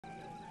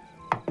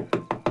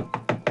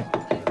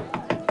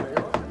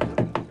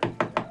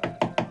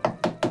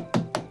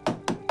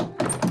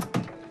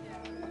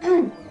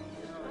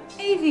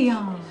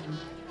Evian,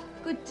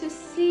 good to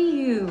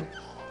see you.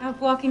 Out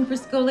walking for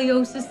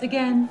scoliosis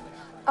again?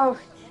 Oh,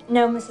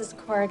 no, Mrs.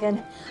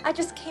 Corrigan. I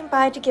just came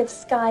by to give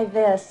Sky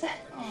this.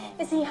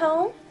 Is he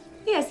home?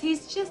 Yes,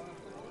 he's just...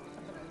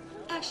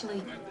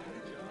 Actually,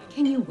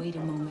 can you wait a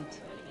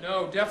moment?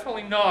 No,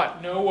 definitely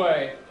not. No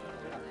way.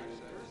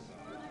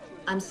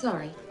 I'm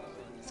sorry.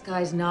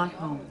 Sky's not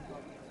home.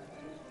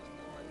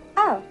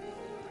 Oh,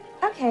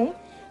 okay.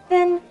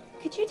 Then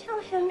could you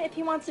tell him if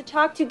he wants to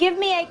talk to give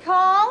me a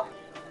call?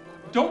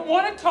 Don't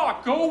want to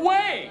talk. Go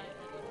away.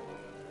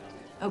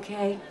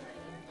 Okay,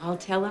 I'll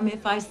tell him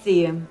if I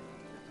see him.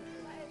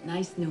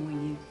 Nice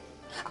knowing you.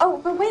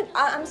 Oh, but wait,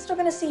 I'm still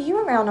going to see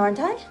you around, aren't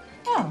I?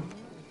 Oh,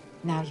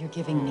 now you're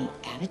giving me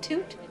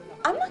attitude?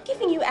 I'm not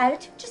giving you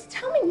attitude. Just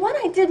tell me what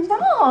I did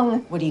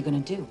wrong. What are you gonna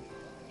do?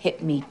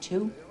 Hit me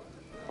too?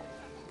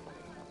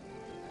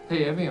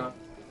 Hey, Evian.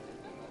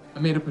 I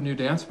made up a new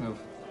dance move.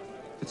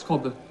 It's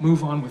called the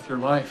Move On With Your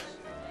Life.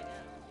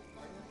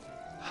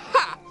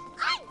 Ha!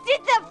 I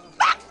did the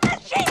fax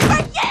machine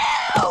for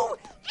you!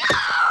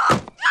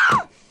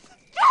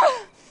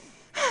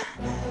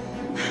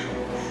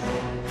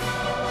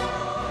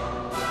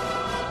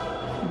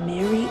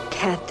 Mary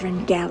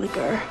Katherine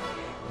Gallagher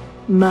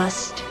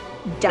must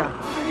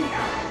die.